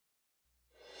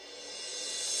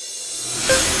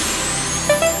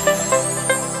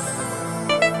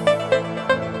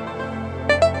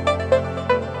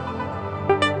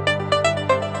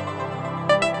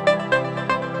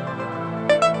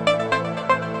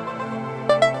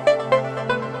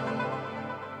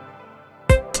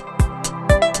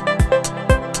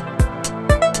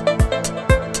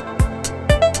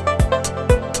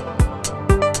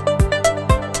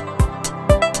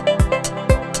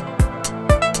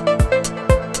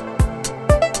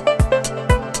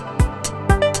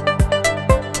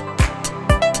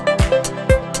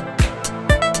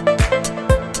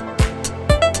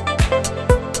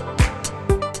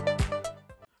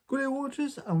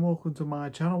welcome to my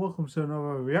channel. Welcome to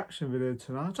another reaction video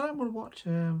tonight. I'm going to watch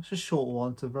it's a short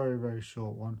one. It's a very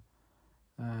short one.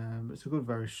 It's a good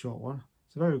very short one.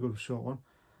 It's a very good short one.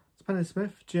 It's Penny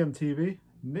Smith, Gmtv,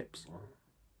 Nips. What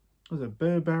was it?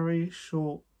 Burberry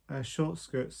short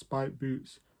skirt spike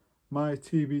boots. My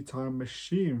TV time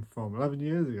machine from 11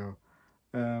 years ago.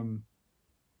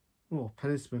 Oh,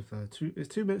 Penny Smith there. It's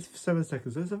 2 minutes 7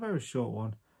 seconds. It's a very short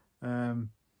one.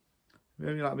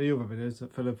 Maybe like my other videos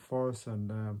at Philip Forrest,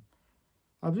 and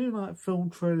I'm doing like film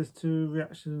trailers to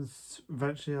reactions.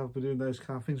 Eventually I'll be doing those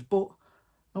kind of things, but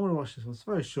I'm going to watch this one. It's a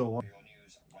very short one.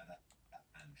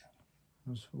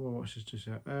 I just want to watch this just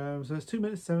yet. So it's 2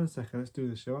 minutes 7 seconds. Let's do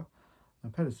this, show.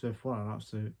 And Penny Smith, what an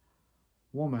absolute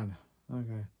woman.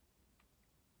 Okay.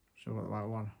 Sure got the right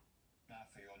one. Now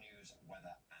for your news,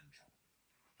 weather and travel.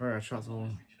 Very attractive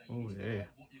one. Oh yeah.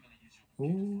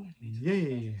 Oh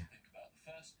yeah.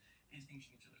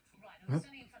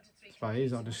 It's fine,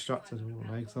 he's not distracted with all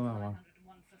legs on that one.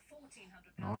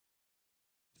 No.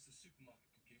 It's a supermarket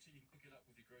computer, you can pick it up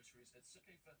with your groceries. It's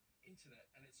okay for internet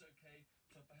and it's okay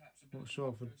for perhaps a bit Not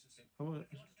sure for processing. If you wanted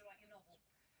to write your novel,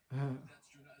 that's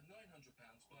true.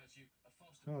 £900 buys you a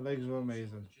faster. Oh, legs are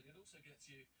amazing. It also gets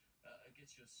you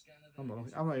a scanner. I'm not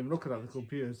even looking at the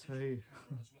computers. Hey. A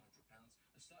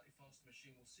slightly faster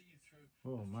machine will see you through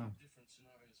Oh man. different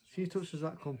scenarios as well. If he touches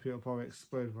that computer, probably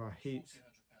explode by heat,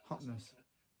 hotness.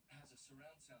 Has a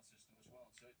surround sound system as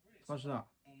well, so it really Imagine that.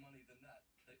 more money than that.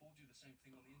 They all do the same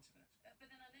thing on the internet.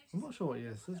 I'm not sure what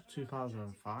year this is.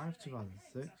 2005, 2006. If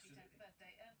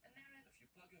you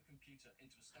plug your computer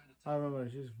into a standard I remember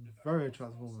she's very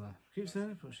attractive woman there. I keep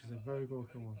saying it, but she's a very good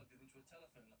looking one. plug it into a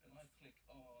telephone, and I click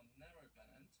on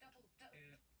narrowband, it goes to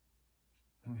a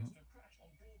crash.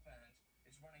 On broadband,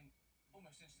 it's running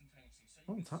almost instantaneously. So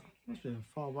you can see Must be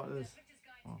far back this.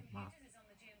 Oh man. Is on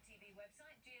the GMTV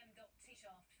website,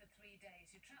 gm.tshaft for 3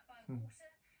 days. You're trapped by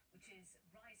water, which is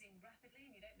rising rapidly,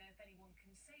 and you don't know if anyone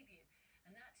can save you.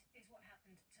 And that is what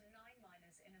happened to 9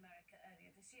 miners in America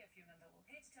earlier this year, if you remember. Well,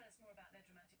 here to tell us more about their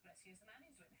dramatic rescue is the man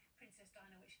who's written Princess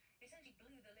Diana, which essentially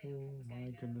blew the lid Oh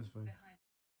my goodness me. behind.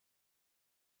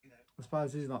 I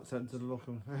suppose he's not sent to the look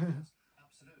of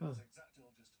absolutely, it's exactly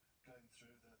all just going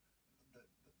through the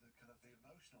kind of the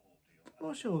emotional ordeal. I'm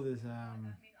not sure there's I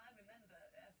mean, I remember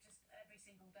just every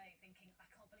single day thinking, I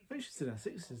can't believe I think she's in her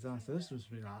 60s now, so this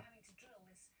must be like having to drill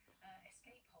this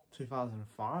escape hole. 2005,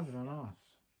 I don't know.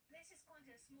 This is quite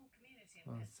a small community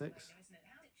in 6. Pennsylvania, isn't it?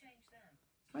 How did it change them?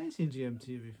 I ain't seen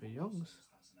GMTV for youngs.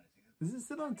 Is it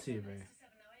still on TV?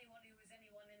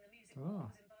 Oh,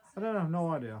 I don't have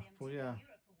no idea, but yeah,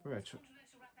 very attractive.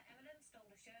 Controversial rapper Eminem stole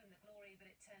the show in the glory, but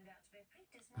it turned out to be a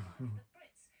pretty dismal night for the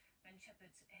Brits. Ben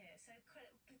Shepherd's here, so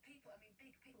people, I mean,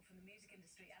 big people from the music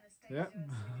industry. Anastasia. Yep.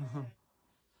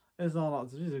 It's not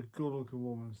like she's a good looking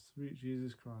woman. Sweet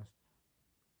Jesus Christ.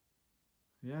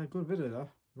 Yeah, good video though.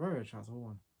 Very attractive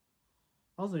one.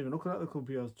 I wasn't even looking at the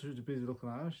computer, I was too busy looking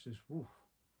at her. She's just, woof.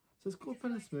 So it's called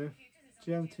Penny Smith,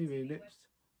 GMTV, Nips,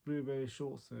 Blueberry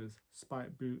short sleeves,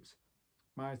 spike boots,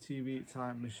 My TV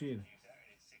time machine.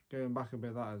 Going back a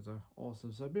bit, that is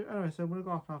awesome. So anyway, so I'm going to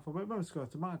go off now for a bit. Let's go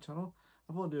to my channel.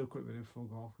 I thought I'd do a quick video before I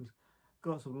go off because I've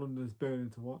got some London's Burning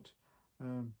to watch. So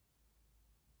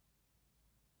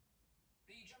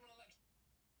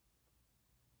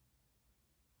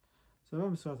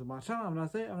remember to subscribe to my channel. Have a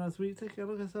nice day, have a nice week. Take care,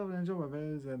 look at yourself and enjoy my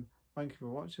videos. And thank you for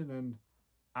watching. And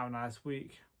have a nice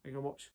week. You can watch